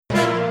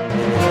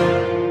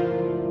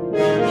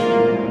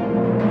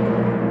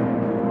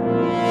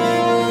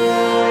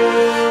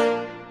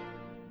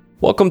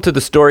Welcome to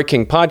the Story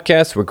King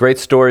podcast, where great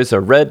stories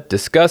are read,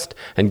 discussed,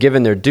 and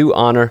given their due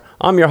honor.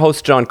 I'm your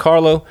host, John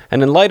Carlo,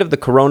 and in light of the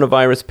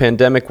coronavirus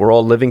pandemic we're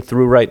all living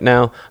through right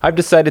now, I've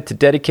decided to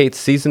dedicate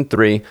Season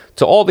 3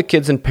 to all the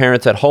kids and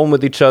parents at home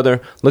with each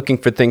other, looking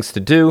for things to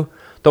do.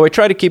 Though I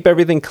try to keep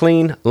everything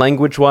clean,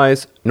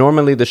 language-wise,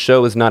 normally the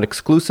show is not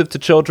exclusive to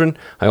children.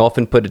 I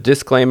often put a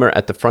disclaimer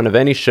at the front of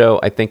any show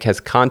I think has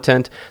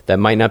content that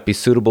might not be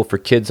suitable for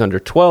kids under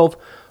 12,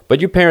 but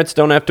you parents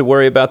don't have to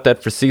worry about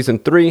that for Season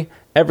 3.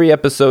 Every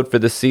episode for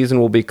this season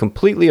will be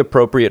completely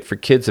appropriate for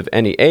kids of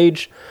any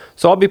age,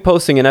 so I'll be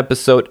posting an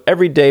episode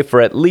every day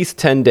for at least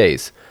 10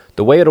 days.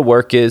 The way it'll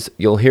work is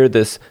you'll hear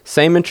this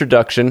same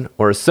introduction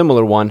or a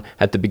similar one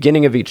at the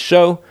beginning of each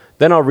show,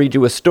 then I'll read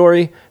you a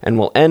story, and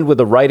we'll end with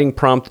a writing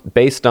prompt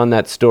based on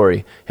that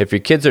story. If your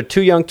kids are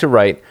too young to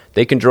write,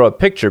 they can draw a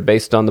picture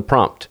based on the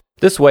prompt.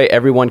 This way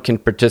everyone can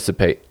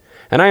participate.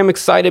 And I am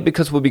excited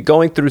because we'll be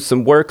going through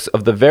some works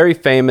of the very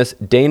famous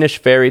Danish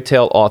fairy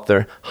tale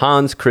author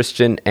Hans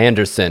Christian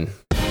Andersen.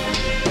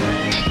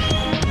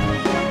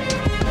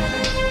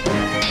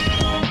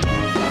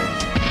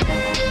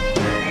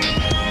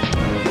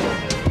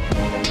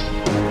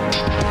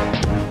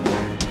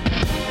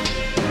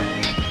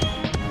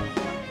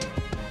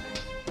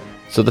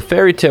 So the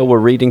fairy tale we're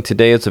reading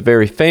today is a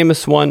very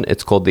famous one.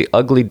 It's called The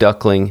Ugly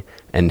Duckling,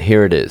 and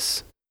here it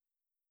is.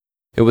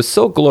 It was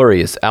so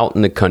glorious out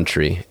in the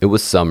country. It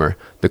was summer.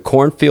 The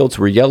cornfields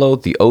were yellow,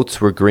 the oats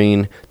were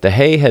green, the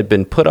hay had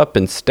been put up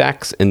in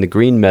stacks in the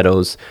green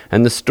meadows,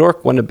 and the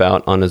stork went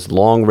about on his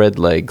long red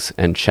legs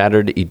and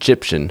chattered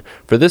Egyptian,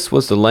 for this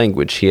was the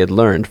language he had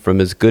learned from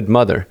his good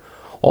mother.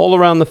 All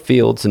around the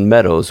fields and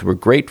meadows were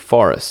great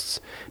forests,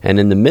 and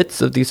in the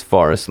midst of these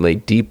forests lay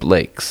deep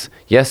lakes.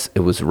 Yes, it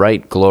was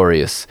right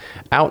glorious.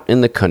 Out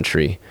in the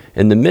country,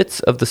 in the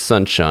midst of the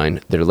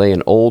sunshine, there lay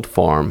an old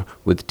farm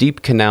with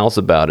deep canals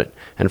about it,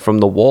 and from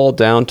the wall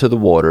down to the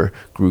water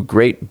grew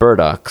great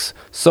burdocks,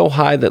 so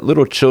high that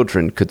little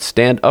children could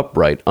stand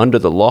upright under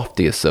the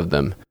loftiest of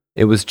them.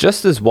 It was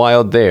just as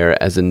wild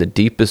there as in the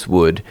deepest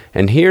wood,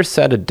 and here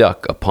sat a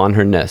duck upon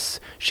her nest.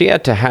 She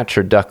had to hatch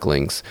her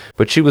ducklings,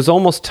 but she was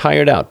almost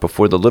tired out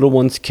before the little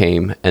ones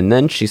came, and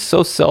then she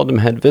so seldom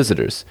had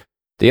visitors.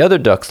 The other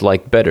ducks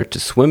liked better to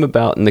swim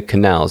about in the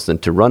canals than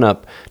to run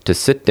up to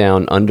sit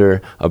down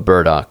under a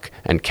burdock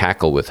and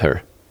cackle with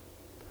her.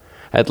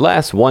 At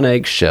last one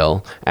egg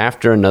shell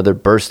after another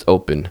burst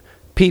open.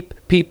 Peep,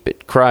 peep,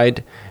 it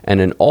cried, and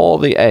in all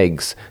the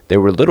eggs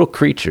there were little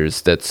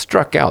creatures that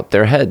struck out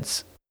their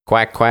heads.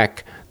 Quack,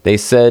 quack, they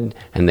said,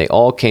 and they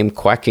all came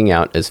quacking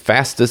out as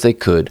fast as they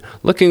could,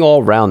 looking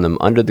all round them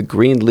under the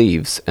green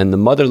leaves, and the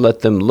mother let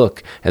them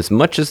look as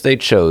much as they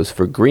chose,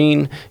 for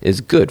green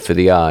is good for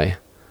the eye.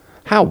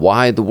 How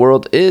wide the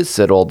world is,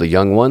 said all the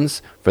young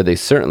ones, for they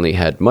certainly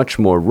had much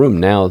more room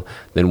now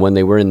than when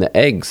they were in the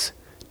eggs.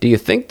 Do you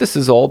think this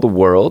is all the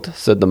world?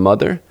 Said the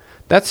mother.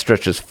 That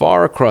stretches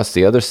far across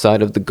the other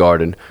side of the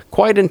garden,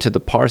 quite into the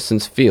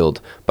parson's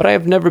field, but I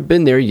have never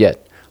been there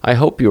yet. I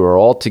hope you are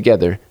all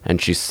together,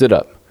 and she stood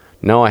up.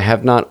 No, I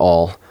have not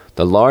all.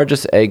 The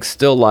largest egg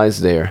still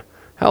lies there.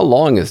 How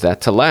long is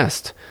that to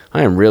last?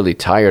 I am really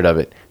tired of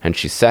it, and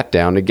she sat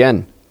down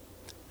again.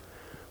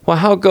 Well,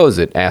 how goes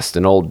it? Asked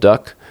an old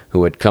duck,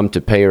 who had come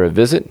to pay her a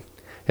visit.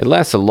 It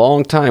lasts a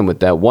long time with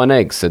that one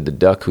egg, said the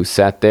duck who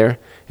sat there.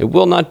 It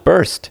will not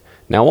burst.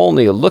 Now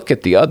only a look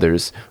at the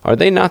others. Are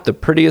they not the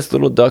prettiest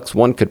little ducks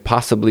one could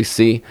possibly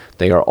see?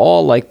 They are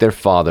all like their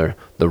father,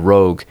 the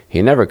rogue.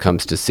 He never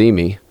comes to see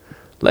me.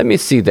 Let me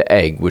see the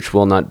egg which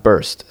will not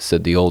burst,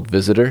 said the old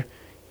visitor.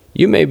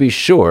 You may be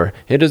sure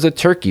it is a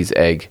turkey's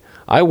egg.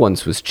 I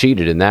once was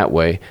cheated in that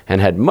way,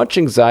 and had much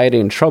anxiety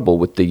and trouble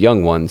with the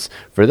young ones,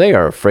 for they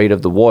are afraid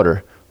of the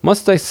water.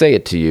 Must I say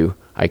it to you?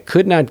 I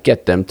could not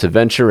get them to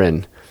venture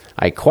in.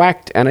 I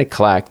quacked and I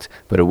clacked,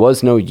 but it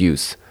was no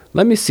use.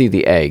 Let me see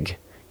the egg.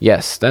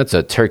 Yes, that's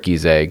a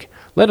turkey's egg.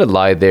 Let it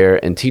lie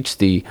there and teach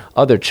the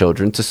other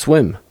children to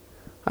swim.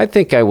 I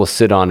think I will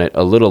sit on it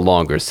a little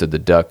longer, said the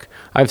duck.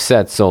 I've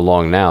sat so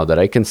long now that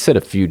I can sit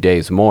a few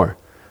days more.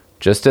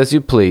 Just as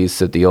you please,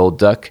 said the old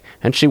duck,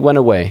 and she went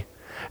away.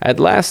 At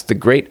last the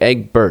great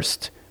egg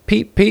burst.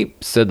 Peep,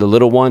 peep, said the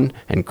little one,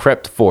 and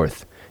crept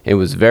forth. It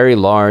was very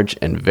large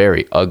and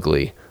very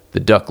ugly. The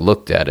duck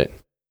looked at it.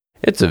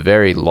 It's a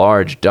very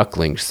large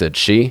duckling, said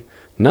she.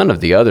 None of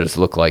the others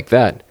look like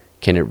that.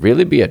 Can it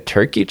really be a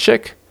turkey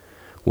chick?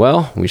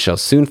 Well, we shall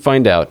soon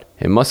find out.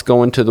 It must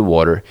go into the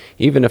water,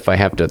 even if I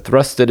have to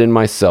thrust it in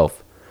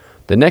myself.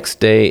 The next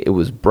day it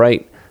was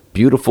bright,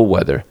 beautiful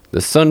weather.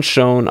 The sun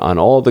shone on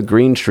all the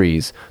green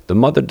trees. The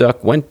mother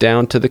duck went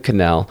down to the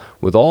canal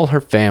with all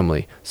her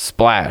family.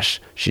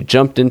 Splash! She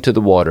jumped into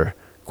the water.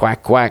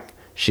 Quack, quack,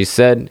 she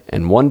said,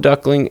 and one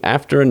duckling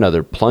after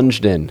another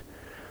plunged in.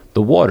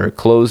 The water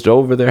closed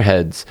over their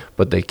heads,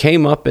 but they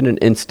came up in an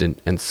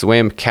instant and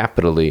swam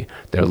capitally.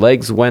 Their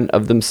legs went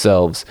of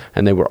themselves,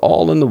 and they were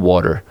all in the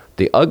water.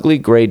 The ugly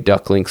gray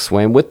duckling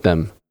swam with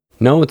them.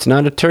 No, it's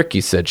not a turkey,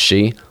 said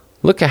she.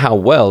 Look at how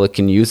well it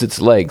can use its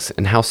legs,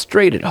 and how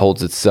straight it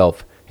holds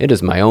itself. It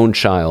is my own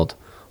child.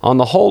 On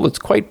the whole, it's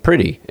quite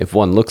pretty, if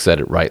one looks at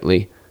it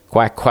rightly.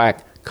 Quack,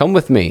 quack, come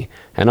with me,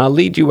 and I'll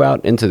lead you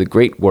out into the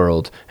great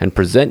world, and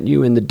present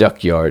you in the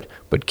duck yard,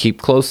 but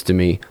keep close to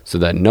me, so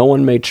that no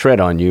one may tread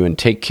on you, and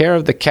take care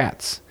of the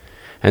cats."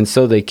 And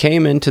so they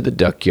came into the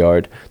duck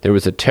yard. There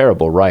was a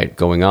terrible riot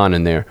going on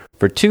in there,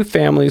 for two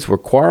families were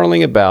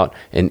quarreling about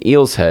an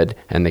eel's head,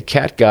 and the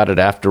cat got it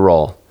after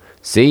all.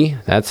 "See,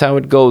 that's how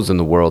it goes in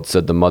the world,"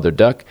 said the mother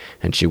duck,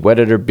 and she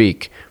wetted her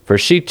beak, for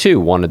she too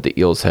wanted the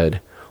eel's head.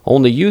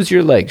 "Only use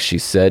your legs," she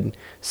said.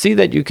 "See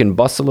that you can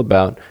bustle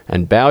about,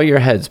 and bow your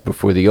heads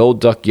before the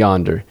old duck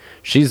yonder.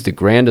 She's the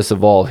grandest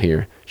of all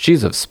here.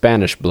 She's of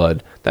Spanish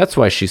blood. That's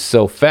why she's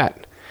so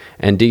fat.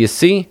 And do you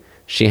see?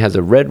 She has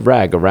a red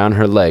rag around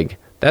her leg.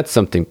 That's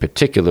something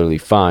particularly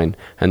fine,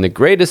 and the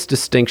greatest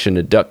distinction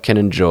a duck can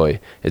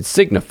enjoy. It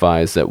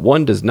signifies that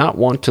one does not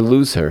want to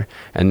lose her,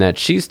 and that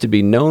she's to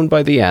be known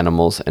by the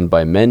animals and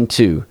by men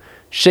too.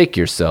 Shake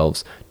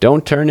yourselves.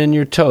 Don't turn in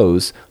your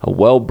toes. A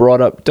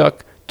well-brought-up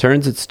duck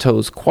turns its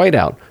toes quite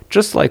out,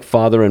 just like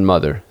father and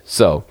mother.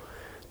 So,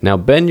 now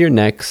bend your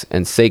necks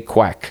and say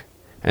quack."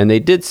 And they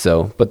did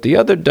so, but the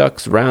other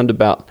ducks round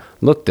about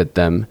looked at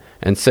them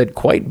and said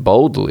quite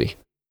boldly,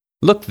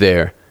 "Look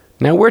there.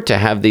 Now we're to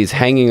have these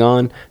hanging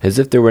on, as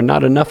if there were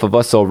not enough of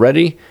us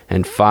already?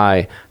 And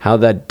fie, how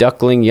that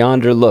duckling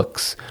yonder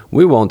looks!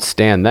 We won't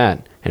stand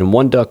that." And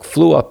one duck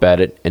flew up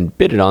at it and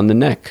bit it on the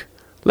neck.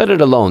 "Let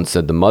it alone,"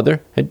 said the mother.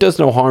 "It does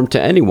no harm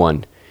to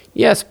anyone."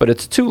 "Yes, but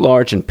it's too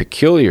large and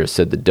peculiar,"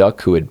 said the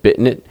duck who had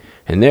bitten it,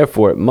 "and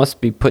therefore it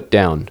must be put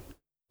down."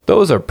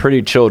 "Those are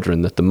pretty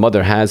children that the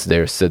mother has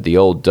there," said the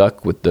old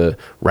duck with the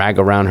rag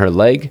around her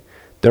leg.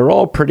 "They're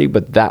all pretty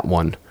but that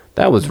one.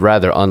 That was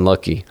rather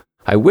unlucky.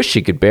 I wish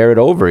she could bear it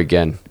over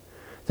again."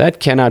 "That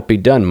cannot be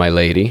done, my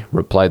lady,"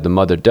 replied the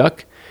mother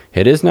duck.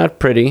 "It is not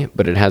pretty,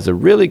 but it has a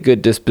really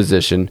good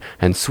disposition,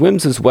 and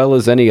swims as well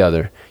as any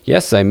other.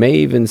 Yes, I may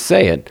even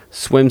say it,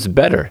 swims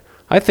better.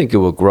 I think it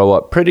will grow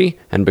up pretty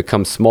and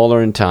become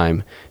smaller in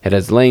time. It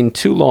has lain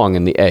too long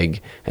in the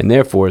egg, and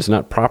therefore is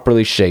not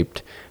properly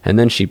shaped." And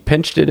then she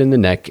pinched it in the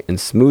neck and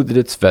smoothed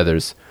its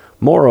feathers.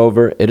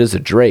 "Moreover, it is a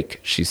drake,"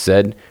 she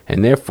said,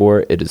 "and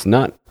therefore it is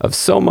not of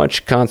so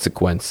much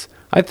consequence.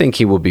 I think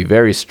he will be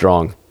very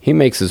strong. He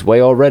makes his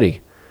way already."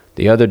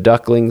 "The other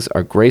ducklings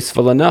are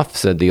graceful enough,"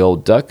 said the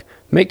old duck.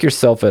 "Make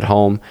yourself at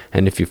home,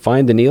 and if you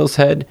find an eel's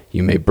head,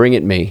 you may bring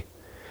it me."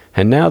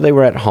 And now they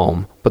were at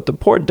home, but the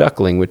poor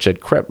duckling which had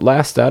crept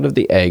last out of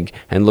the egg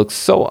and looked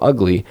so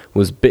ugly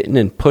was bitten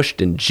and pushed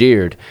and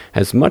jeered,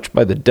 as much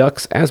by the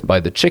ducks as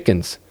by the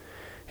chickens.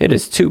 "It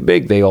is too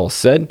big," they all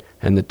said,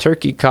 and the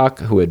turkey cock,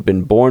 who had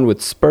been born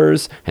with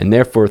spurs and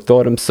therefore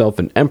thought himself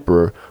an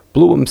emperor,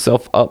 blew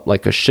himself up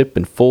like a ship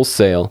in full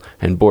sail,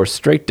 and bore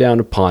straight down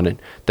upon it.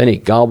 Then he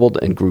gobbled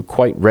and grew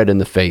quite red in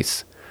the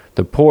face.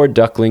 The poor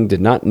duckling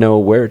did not know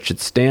where it should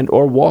stand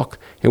or walk.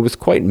 It was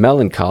quite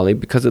melancholy,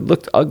 because it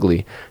looked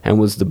ugly, and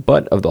was the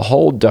butt of the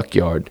whole duck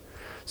yard.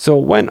 So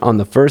it went on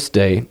the first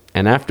day,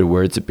 and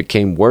afterwards it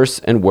became worse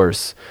and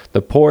worse.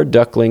 The poor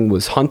duckling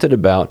was hunted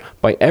about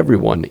by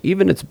everyone.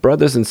 Even its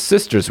brothers and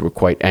sisters were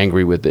quite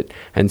angry with it,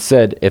 and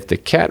said, "If the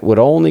cat would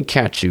only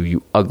catch you,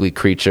 you ugly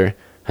creature."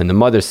 And the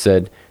mother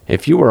said,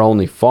 "If you were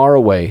only far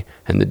away."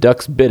 And the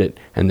ducks bit it,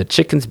 and the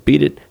chickens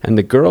beat it, and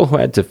the girl who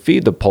had to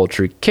feed the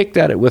poultry kicked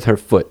at it with her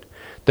foot.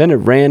 Then it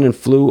ran and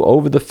flew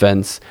over the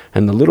fence,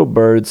 and the little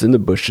birds in the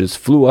bushes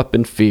flew up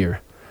in fear.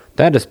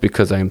 "That is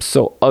because I am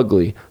so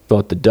ugly,"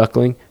 thought the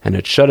duckling, and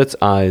it shut its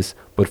eyes,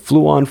 but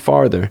flew on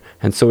farther,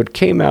 and so it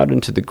came out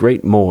into the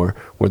great moor,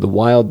 where the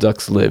wild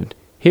ducks lived.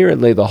 Here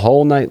it lay the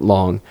whole night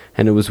long,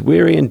 and it was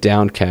weary and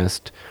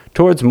downcast.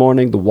 Towards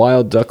morning the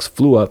wild ducks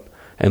flew up,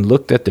 and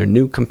looked at their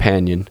new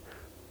companion.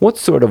 "What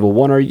sort of a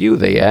one are you?"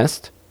 they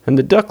asked. And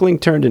the duckling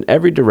turned in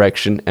every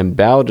direction, and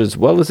bowed as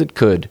well as it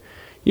could.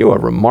 "You are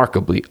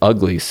remarkably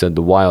ugly," said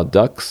the wild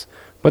ducks,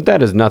 "but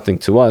that is nothing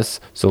to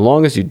us, so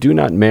long as you do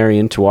not marry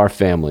into our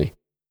family."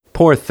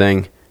 Poor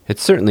thing! It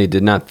certainly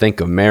did not think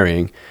of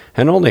marrying,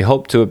 and only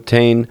hoped to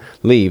obtain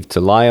leave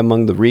to lie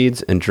among the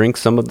reeds and drink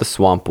some of the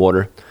swamp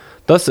water.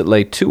 Thus it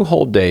lay 2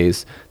 whole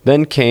days.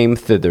 Then came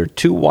thither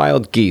 2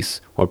 wild geese,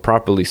 or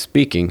properly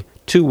speaking,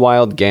 2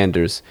 wild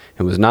ganders.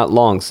 It was not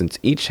long since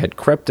each had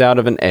crept out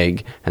of an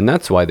egg, and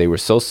that's why they were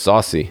so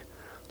saucy.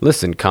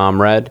 "Listen,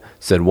 comrade,"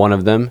 said one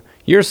of them,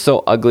 "you're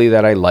so ugly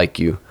that I like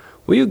you.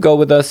 Will you go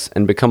with us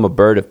and become a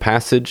bird of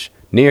passage?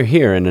 Near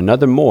here, in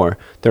another moor,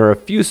 there are a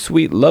few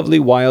sweet, lovely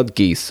wild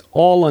geese,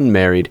 all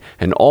unmarried,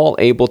 and all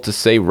able to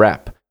say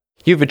rap.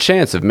 You've a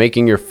chance of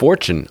making your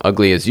fortune,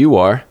 ugly as you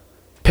are."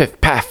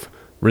 Piff-paff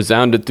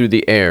resounded through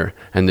the air,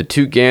 and the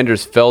 2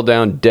 ganders fell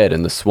down dead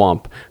in the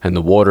swamp, and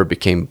the water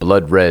became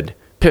blood-red.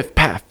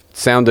 Piff-paff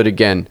sounded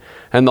again,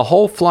 and the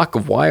whole flock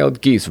of wild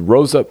geese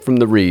rose up from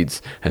the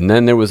reeds, and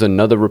then there was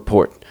another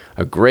report.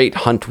 A great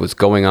hunt was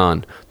going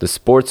on. The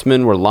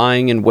sportsmen were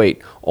lying in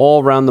wait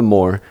all round the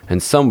moor,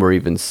 and some were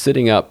even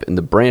sitting up in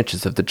the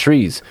branches of the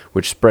trees,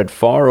 which spread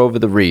far over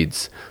the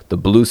reeds. The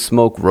blue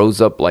smoke rose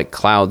up like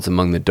clouds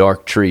among the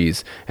dark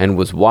trees, and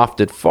was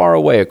wafted far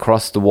away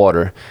across the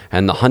water,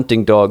 and the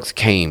hunting dogs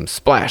came,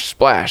 splash,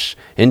 splash,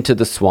 into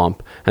the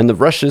swamp, and the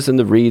rushes and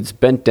the reeds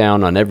bent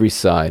down on every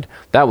side.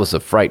 That was a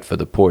fright for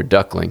the poor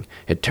duckling.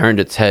 It turned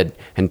its head,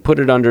 and put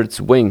it under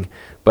its wing,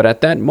 but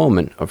at that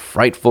moment a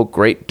frightful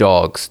great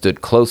dog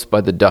stood close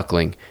by the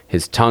duckling.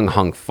 His tongue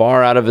hung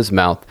far out of his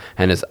mouth,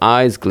 and his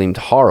eyes gleamed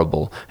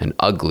horrible and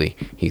ugly.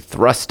 He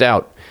thrust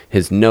out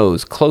his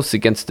nose close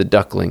against the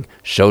duckling,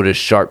 showed his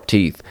sharp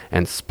teeth,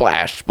 and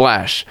splash,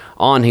 splash,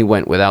 on he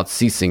went without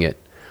ceasing it.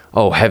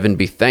 "Oh, heaven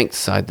be thanked,"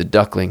 sighed the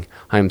duckling.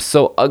 "I am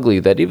so ugly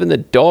that even the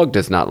dog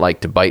does not like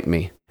to bite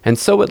me." And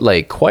so it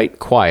lay quite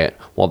quiet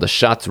while the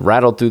shots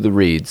rattled through the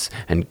reeds,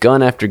 and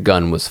gun after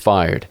gun was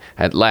fired.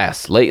 At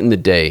last, late in the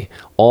day,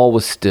 all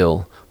was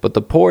still, but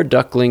the poor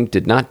duckling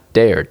did not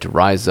dare to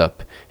rise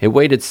up. It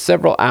waited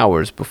several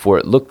hours before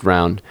it looked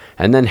round,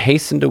 and then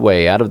hastened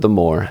away out of the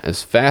moor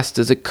as fast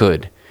as it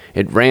could.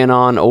 It ran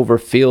on over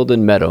field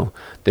and meadow.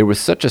 There was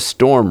such a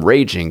storm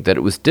raging that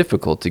it was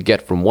difficult to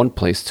get from one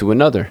place to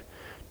another.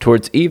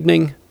 Towards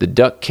evening, the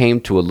duck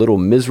came to a little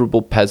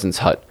miserable peasant's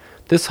hut.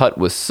 This hut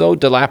was so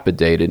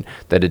dilapidated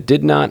that it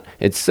did not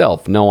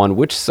itself know on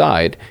which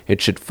side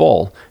it should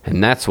fall,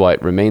 and that's why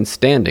it remained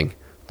standing.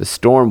 The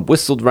storm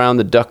whistled round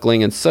the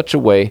duckling in such a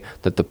way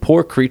that the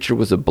poor creature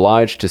was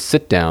obliged to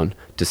sit down,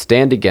 to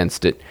stand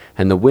against it,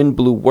 and the wind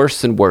blew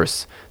worse and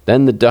worse.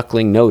 Then the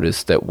duckling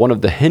noticed that one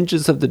of the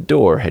hinges of the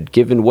door had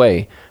given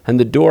way, and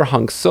the door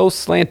hung so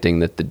slanting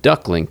that the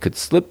duckling could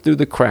slip through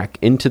the crack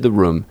into the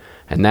room,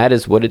 and that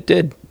is what it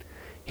did.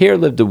 Here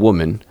lived a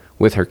woman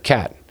with her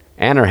cat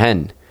and her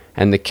hen,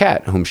 and the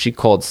cat, whom she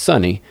called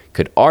Sonny,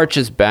 could arch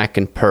his back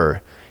and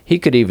purr. He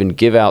could even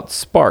give out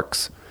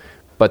sparks,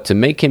 but to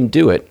make him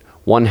do it,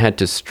 one had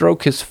to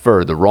stroke his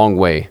fur the wrong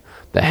way.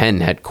 The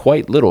hen had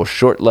quite little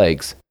short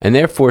legs, and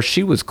therefore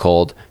she was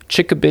called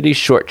Chickabiddy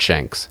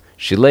Shortshanks.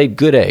 She laid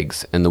good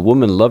eggs, and the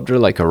woman loved her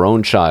like her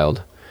own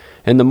child.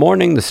 In the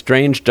morning the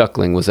strange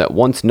duckling was at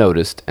once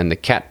noticed, and the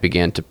cat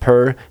began to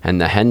purr,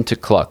 and the hen to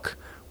cluck.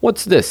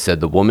 "What's this?"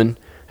 said the woman,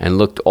 and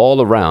looked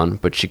all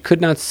around, but she could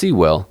not see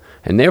well,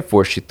 and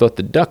therefore she thought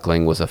the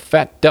duckling was a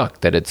fat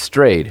duck that had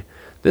strayed.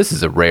 "This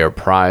is a rare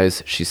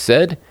prize," she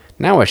said.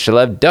 "Now I shall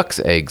have duck's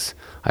eggs.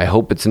 I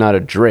hope it's not a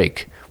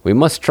drake. We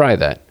must try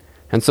that."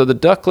 And so the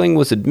duckling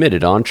was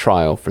admitted on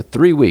trial for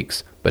 3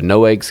 weeks, but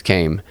no eggs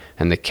came,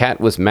 and the cat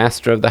was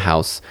master of the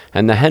house,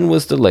 and the hen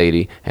was the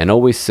lady, and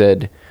always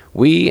said,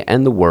 "We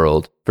and the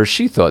world," for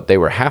she thought they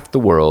were half the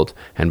world,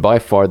 and by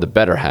far the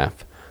better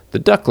half. The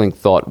duckling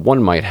thought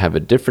one might have a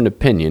different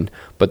opinion,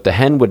 but the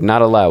hen would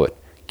not allow it.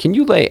 "Can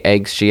you lay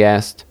eggs?" she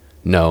asked.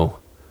 "No."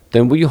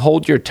 "Then will you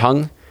hold your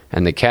tongue?"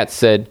 And the cat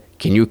said,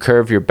 "Can you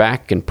curve your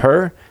back and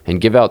purr,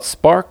 and give out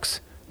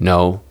sparks?"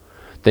 "No."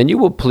 "Then you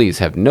will please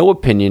have no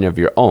opinion of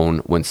your own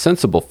when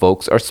sensible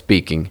folks are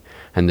speaking."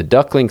 And the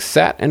duckling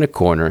sat in a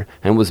corner,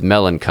 and was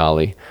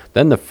melancholy.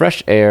 Then the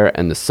fresh air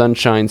and the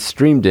sunshine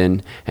streamed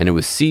in, and it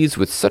was seized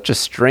with such a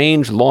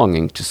strange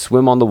longing to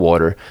swim on the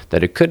water,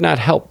 that it could not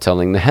help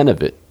telling the hen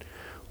of it.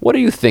 "What are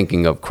you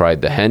thinking of?"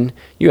 cried the hen.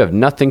 "You have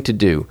nothing to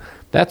do.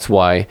 That's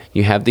why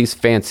you have these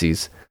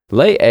fancies.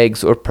 Lay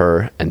eggs or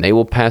purr, and they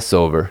will pass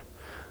over."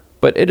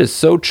 "But it is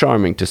so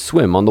charming to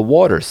swim on the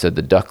water," said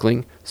the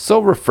duckling, "so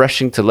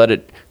refreshing to let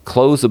it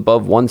close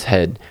above one's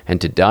head,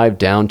 and to dive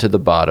down to the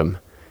bottom."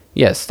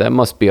 "Yes, that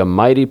must be a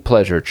mighty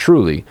pleasure,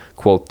 truly,"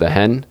 quoth the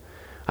hen.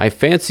 "I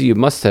fancy you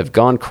must have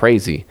gone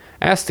crazy.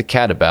 Ask the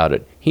cat about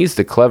it. He's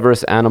the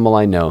cleverest animal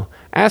I know.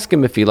 Ask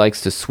him if he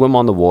likes to swim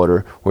on the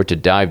water or to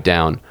dive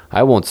down.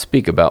 I won't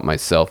speak about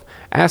myself.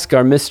 Ask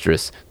our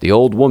mistress, the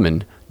old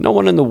woman. No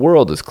one in the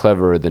world is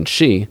cleverer than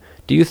she.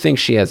 Do you think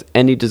she has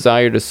any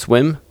desire to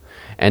swim,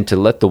 and to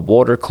let the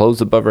water close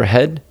above her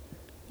head?"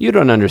 "You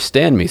don't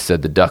understand me,"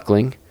 said the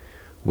duckling.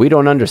 "We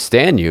don't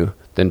understand you?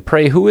 Then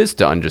pray who is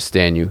to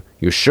understand you?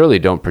 You surely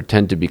don't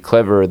pretend to be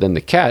cleverer than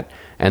the cat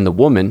and the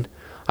woman.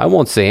 I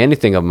won't say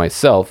anything of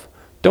myself.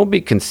 Don't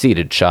be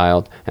conceited,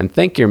 child, and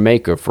thank your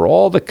Maker for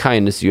all the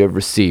kindness you have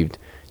received.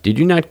 Did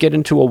you not get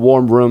into a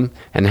warm room,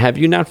 and have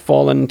you not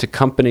fallen into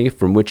company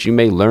from which you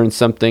may learn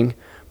something?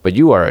 But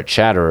you are a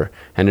chatterer,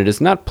 and it is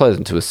not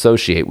pleasant to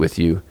associate with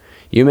you.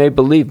 You may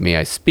believe me,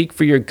 I speak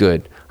for your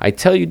good. I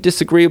tell you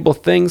disagreeable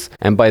things,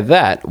 and by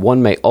that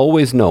one may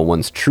always know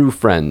one's true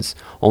friends.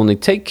 Only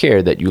take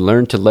care that you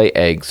learn to lay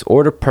eggs,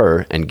 or to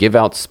purr, and give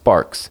out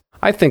sparks."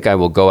 "I think I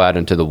will go out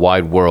into the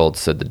wide world,"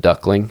 said the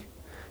duckling.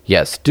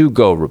 "Yes, do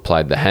go,"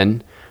 replied the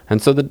hen.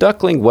 And so the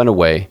duckling went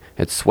away.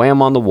 It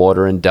swam on the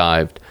water and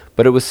dived,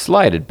 but it was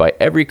slighted by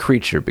every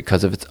creature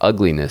because of its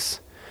ugliness.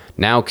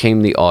 Now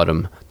came the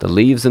autumn. The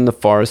leaves in the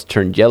forest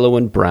turned yellow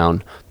and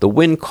brown. The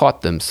wind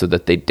caught them so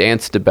that they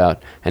danced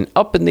about, and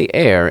up in the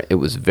air it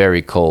was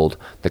very cold.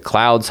 The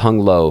clouds hung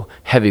low,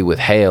 heavy with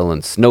hail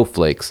and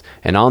snowflakes,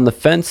 and on the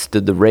fence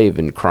stood the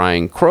raven,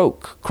 crying,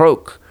 "Croak,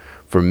 croak,"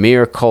 for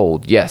mere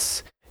cold.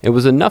 Yes, It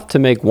was enough to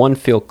make one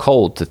feel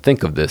cold to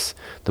think of this.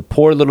 The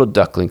poor little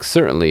duckling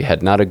certainly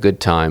had not a good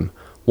time.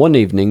 One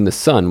evening the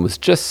sun was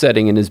just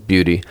setting in his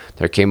beauty.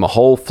 There came a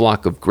whole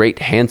flock of great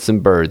handsome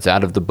birds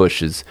out of the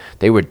bushes.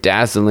 They were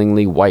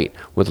dazzlingly white,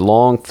 with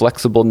long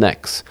flexible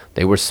necks.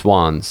 They were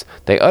swans.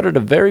 They uttered a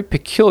very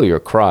peculiar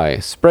cry,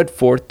 spread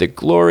forth their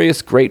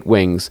glorious great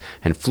wings,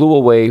 and flew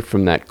away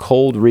from that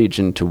cold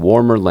region to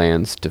warmer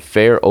lands, to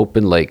fair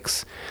open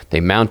lakes.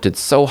 They mounted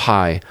so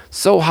high,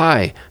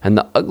 and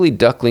the ugly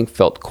duckling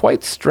felt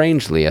quite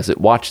strangely as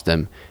it watched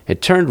them.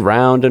 It turned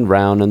round and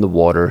round in the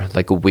water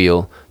like a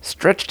wheel,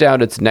 stretched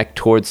out its neck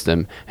towards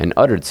them, and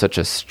uttered such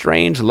a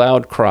strange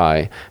loud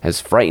cry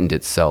as frightened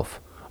itself.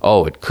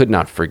 Oh, it could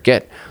not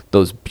forget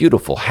those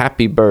beautiful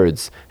happy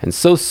birds, and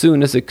so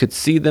soon as it could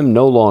see them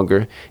no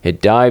longer,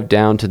 it dived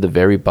down to the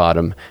very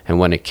bottom, and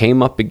when it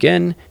came up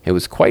again, it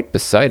was quite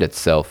beside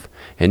itself.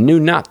 It knew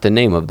not the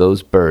name of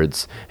those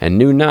birds, and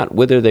knew not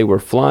whither they were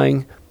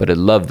flying, but it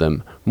loved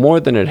them more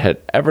than it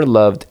had ever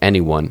loved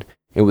anyone.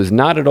 It was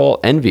not at all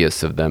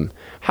envious of them.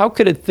 How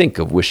could it think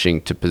of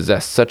wishing to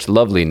possess such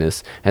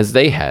loveliness as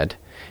they had?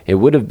 It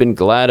would have been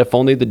glad if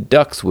only the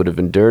ducks would have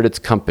endured its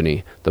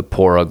company, the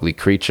poor ugly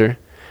creature.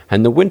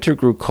 And the winter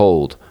grew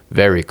cold,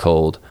 very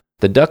cold.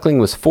 The duckling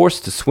was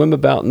forced to swim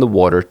about in the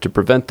water to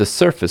prevent the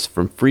surface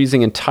from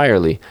freezing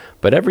entirely,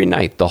 but every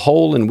night the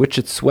hole in which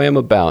it swam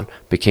about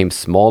became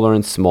smaller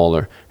and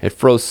smaller. It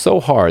froze so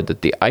hard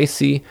that the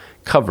icy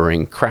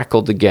covering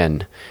crackled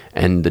again,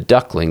 and the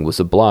duckling was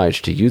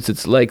obliged to use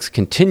its legs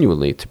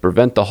continually to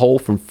prevent the hole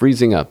from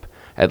freezing up.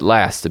 At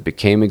last it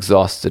became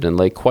exhausted and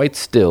lay quite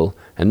still,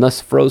 and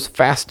thus froze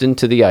fast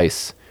into the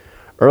ice.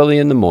 Early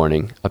in the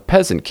morning, a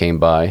peasant came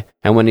by,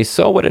 and when he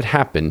saw what had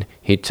happened,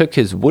 he took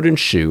his wooden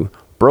shoe,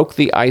 broke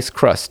the ice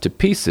crust to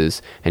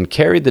pieces, and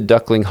carried the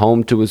duckling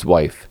home to his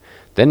wife.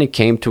 Then it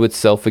came to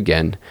itself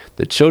again.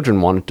 The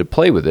children wanted to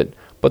play with it,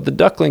 but the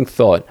duckling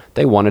thought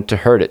they wanted to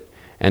hurt it,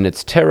 and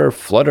its terror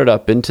fluttered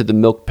up into the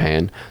milk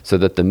pan, so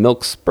that the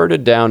milk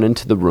spurted down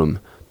into the room.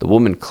 The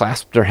woman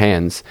clasped her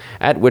hands,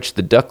 at which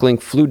the duckling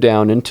flew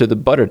down into the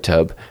butter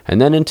tub, and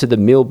then into the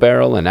meal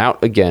barrel and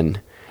out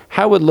again.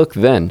 How it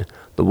looked then!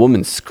 The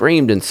woman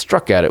screamed and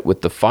struck at it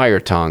with the fire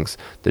tongs.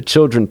 The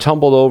children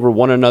tumbled over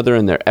one another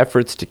in their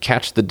efforts to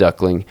catch the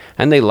duckling,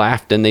 and they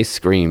laughed and they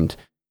screamed.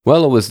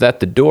 Well, it was that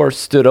the door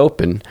stood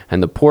open,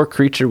 and the poor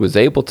creature was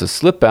able to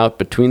slip out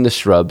between the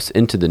shrubs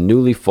into the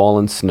newly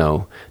fallen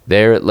snow.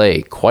 There it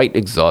lay, quite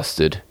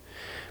exhausted.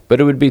 But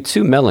it would be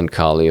too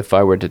melancholy if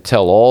I were to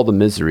tell all the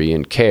misery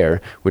and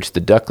care which the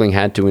duckling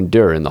had to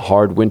endure in the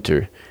hard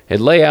winter. It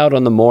lay out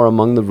on the moor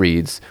among the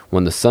reeds,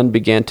 when the sun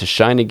began to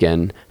shine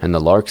again, and the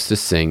larks to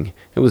sing.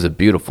 It was a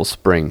beautiful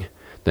spring.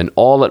 Then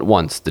all at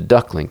once the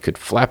duckling could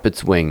flap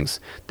its wings.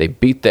 They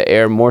beat the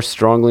air more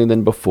strongly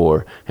than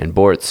before, and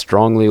bore it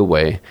strongly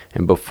away.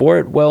 And before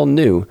it well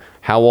knew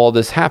how all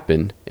this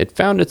happened, it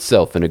found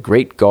itself in a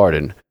great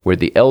garden, where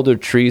the elder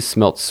trees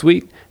smelt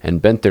sweet,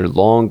 and bent their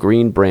long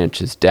green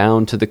branches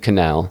down to the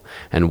canal,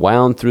 and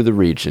wound through the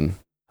region.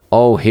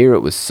 Oh, here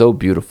it was so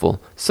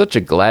beautiful, such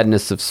a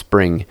gladness of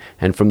spring,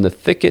 and from the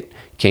thicket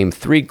came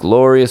 3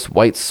 glorious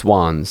white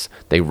swans.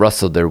 They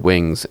rustled their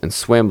wings, and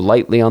swam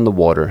lightly on the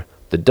water.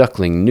 The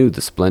duckling knew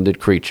the splendid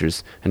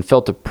creatures, and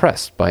felt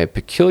oppressed by a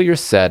peculiar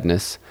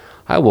sadness.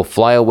 I will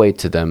fly away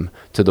to them,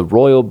 to the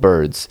royal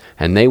birds,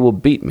 and they will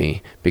beat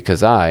me,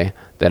 because I,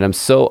 that am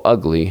so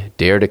ugly,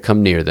 dare to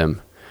come near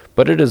them.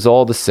 But it is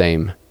all the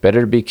same.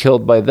 Better to be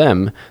killed by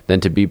them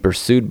than to be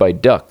pursued by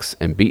ducks,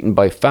 and beaten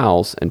by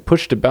fowls, and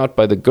pushed about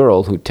by the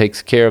girl who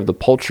takes care of the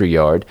poultry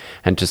yard,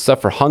 and to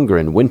suffer hunger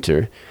in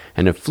winter.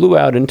 And it flew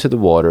out into the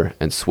water,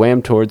 and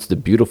swam towards the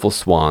beautiful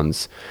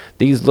swans.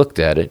 These looked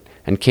at it,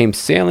 and came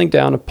sailing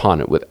down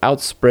upon it with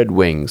outspread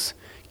wings.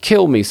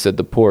 "Kill me," said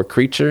the poor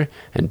creature,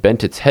 and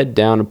bent its head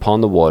down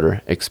upon the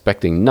water,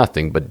 expecting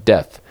nothing but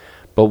death.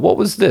 But what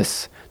was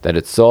this that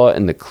it saw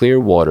in the clear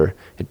water?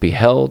 It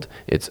beheld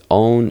its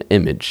own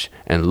image,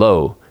 and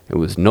lo, it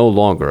was no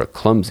longer a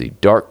clumsy,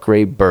 dark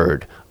gray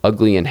bird,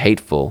 ugly and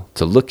hateful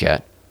to look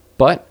at,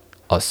 but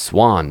a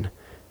swan.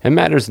 It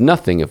matters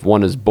nothing if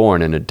one is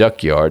born in a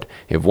duck yard,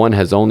 if one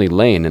has only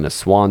lain in a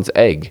swan's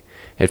egg.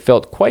 It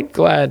felt quite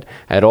glad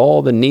at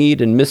all the need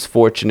and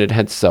misfortune it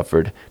had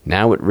suffered.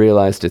 Now it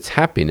realized its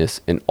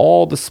happiness in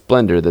all the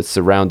splendor that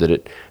surrounded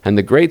it, and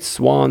the great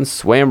swans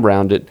swam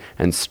round it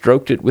and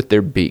stroked it with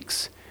their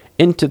beaks.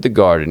 Into the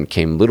garden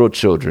came little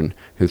children,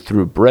 who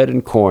threw bread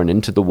and corn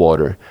into the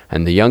water,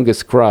 and the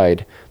youngest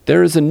cried,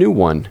 "There is a new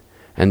one!"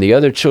 And the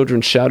other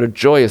children shouted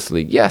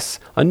joyously, "Yes,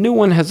 a new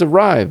one has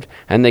arrived!"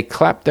 And they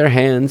clapped their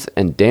hands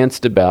and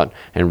danced about,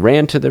 and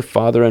ran to their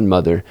father and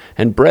mother,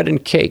 and bread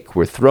and cake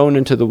were thrown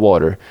into the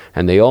water,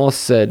 and they all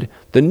said,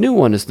 "The new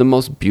one is the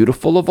most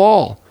beautiful of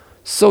all,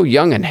 so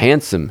young and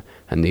handsome!"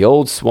 And the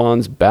old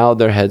swans bowed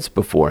their heads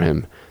before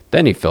him.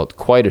 Then he felt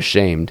quite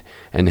ashamed,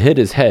 and hid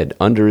his head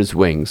under his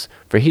wings,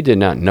 for he did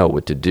not know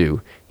what to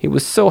do. He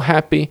was so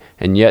happy,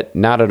 and yet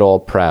not at all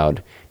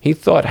proud. He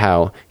thought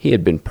how he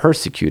had been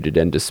persecuted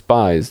and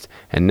despised,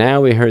 and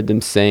now he heard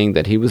them saying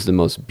that he was the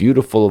most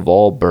beautiful of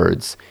all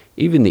birds.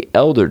 Even the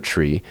elder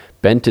tree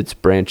bent its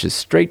branches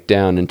straight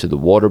down into the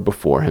water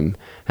before him,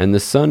 and the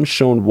sun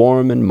shone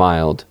warm and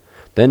mild.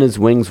 Then his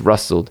wings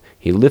rustled,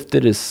 he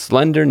lifted his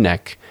slender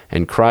neck,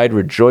 and cried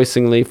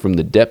rejoicingly from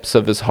the depths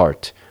of his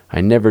heart,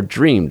 "I never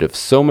dreamed of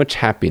so much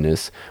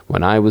happiness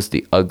when I was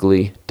the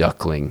ugly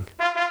duckling."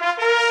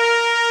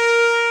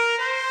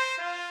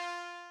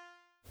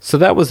 So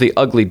that was the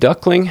ugly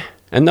duckling,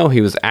 and though he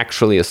was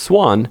actually a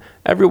swan,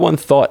 everyone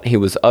thought he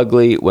was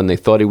ugly when they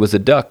thought he was a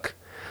duck.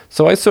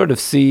 So I sort of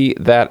see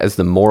that as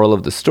the moral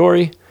of the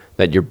story,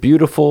 that you're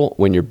beautiful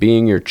when you're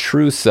being your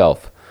true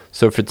self.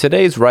 So for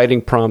today's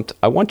writing prompt,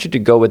 I want you to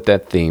go with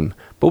that theme,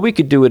 but we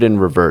could do it in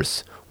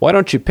reverse. Why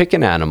don't you pick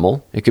an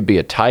animal, it could be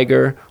a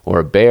tiger or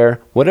a bear,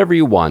 whatever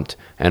you want,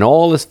 and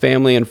all his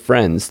family and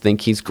friends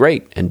think he's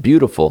great and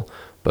beautiful,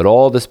 but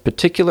all this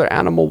particular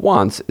animal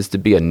wants is to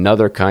be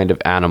another kind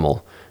of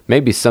animal.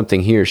 Maybe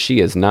something he or she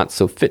is not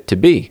so fit to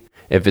be.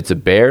 If it's a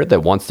bear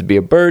that wants to be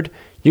a bird,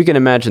 you can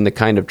imagine the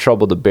kind of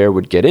trouble the bear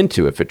would get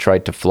into if it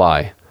tried to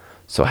fly.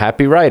 So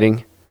happy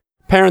writing.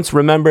 Parents,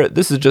 remember,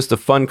 this is just a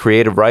fun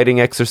creative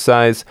writing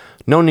exercise.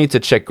 No need to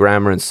check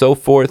grammar and so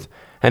forth.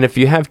 And if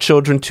you have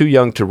children too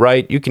young to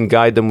write, you can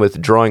guide them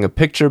with drawing a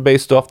picture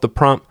based off the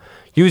prompt.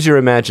 Use your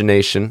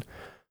imagination.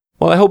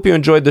 Well, I hope you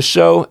enjoyed the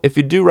show. If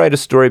you do write a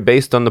story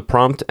based on the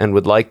prompt and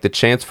would like the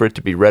chance for it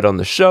to be read on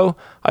the show,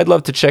 I'd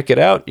love to check it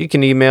out. You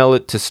can email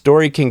it to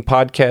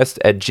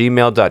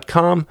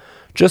storykingpodcast@gmail.com.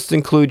 Just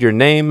include your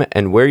name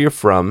and where you're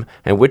from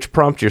and which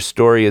prompt your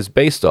story is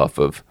based off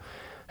of.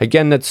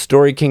 Again, that's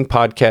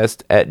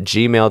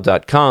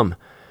storykingpodcast@gmail.com.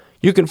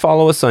 You can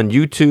follow us on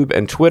YouTube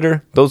and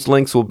Twitter. Those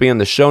links will be in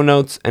the show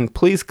notes. And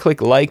please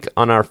click like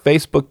on our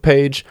Facebook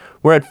page.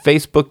 We're at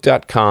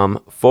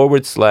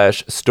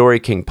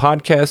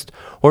facebook.com/StoryKingPodcast.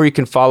 Or you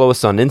can follow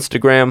us on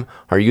Instagram.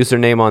 Our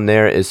username on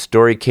there is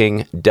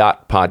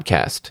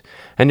storyking.podcast.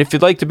 And if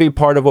you'd like to be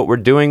part of what we're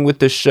doing with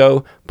this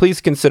show,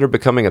 please consider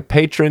becoming a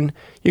patron.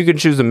 You can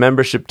choose a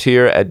membership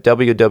tier at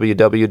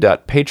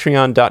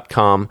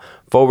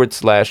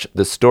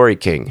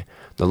www.patreon.com/TheStoryKing.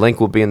 The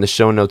link will be in the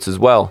show notes as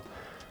well.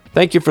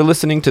 Thank you for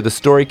listening to the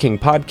Story King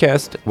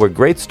podcast, where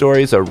great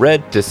stories are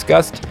read,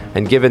 discussed,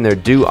 and given their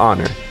due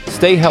honor.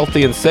 Stay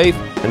healthy and safe,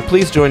 and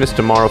please join us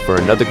tomorrow for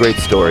another great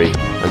story.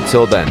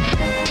 Until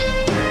then.